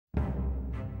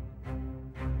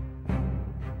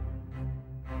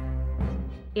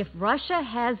If Russia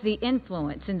has the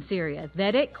influence in Syria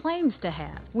that it claims to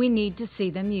have, we need to see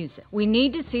them use it. We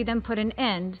need to see them put an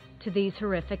end to these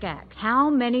horrific acts. How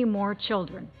many more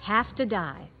children have to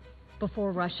die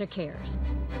before Russia cares?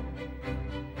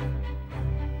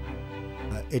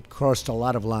 It crossed a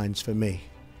lot of lines for me.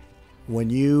 When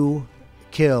you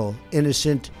kill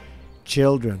innocent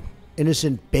children,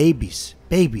 innocent babies,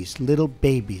 little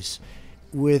babies,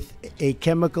 with a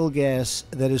chemical gas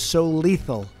that is so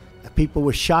lethal, people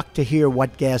were shocked to hear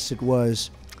what gas it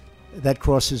was. That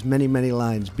crosses many, many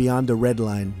lines, beyond the red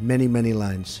line, many, many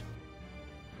lines.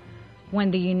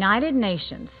 When the United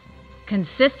Nations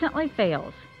consistently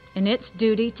fails in its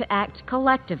duty to act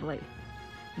collectively,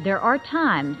 there are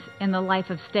times in the life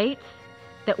of states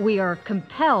that we are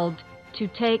compelled to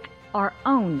take our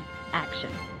own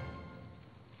action.